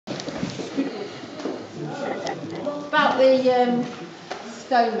About the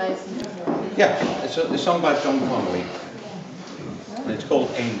stonemasons. Yeah, it's a song by John Connolly, and it's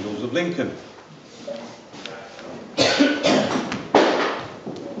called Angels of Lincoln.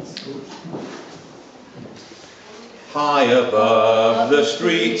 High above the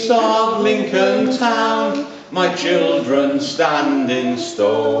streets of Lincoln town, my children stand in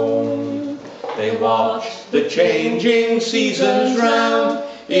stone. They watch the changing seasons round,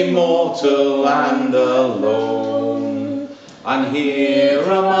 immortal and alone. And here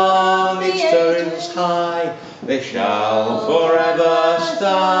among its turrets high, they shall forever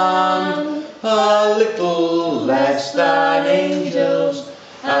stand, a little less than angels,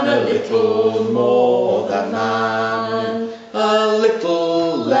 and a little more than man. A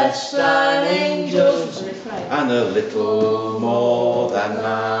little less than angels, and a little more than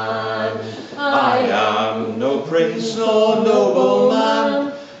man. I am no prince nor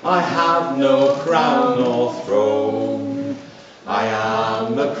nobleman, I have no crown nor throne. I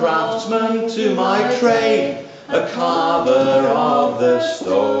am a craftsman to my trade, a carver of the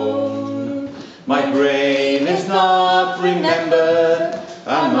stone. My grain is not remembered,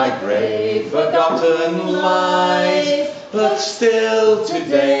 and my grave forgotten lies, but still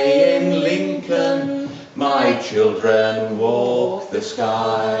today in Lincoln my children walk the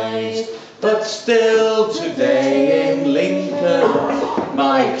skies. But still today in Lincoln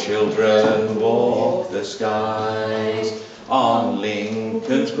my children walk the skies. On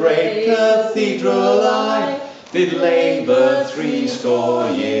Lincoln's great cathedral I did labour 60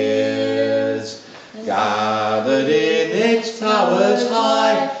 years. Gathered in its towers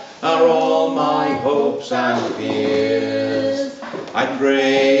high are all my hopes and fears. I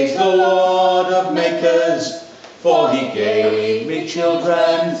praise the Lord of makers, for he gave me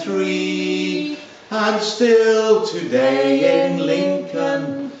children 3, and still today in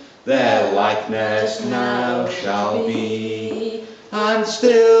Lincoln their likeness now shall be. And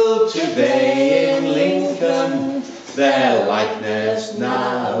still today in Lincoln their likeness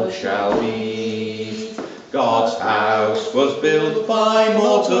now shall be. God's house was built by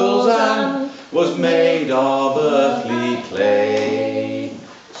mortals and was made of earthly clay.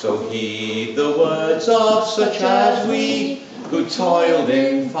 So heed the words of such as we, who toiled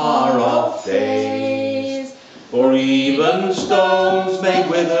in far-off days. For even stones may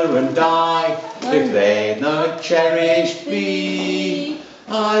wither and die, if they not cherished be.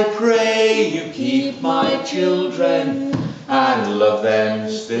 I pray you keep my children, and love them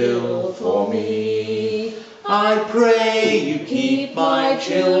still for me. I pray you keep my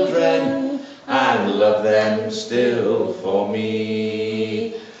children, and love them still for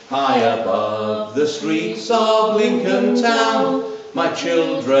me. High above the streets of Lincoln town, my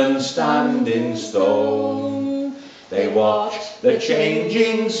children stand in stone. They watch the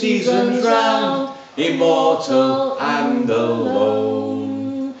changing seasons round, immortal and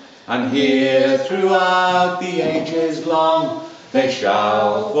alone. And here throughout the ages long, they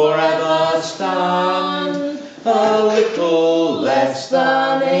shall forever stand, a little less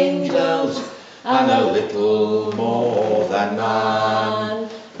than angels, and a little more than man.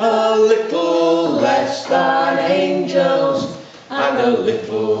 A little less than angels, and a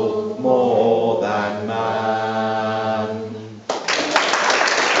little more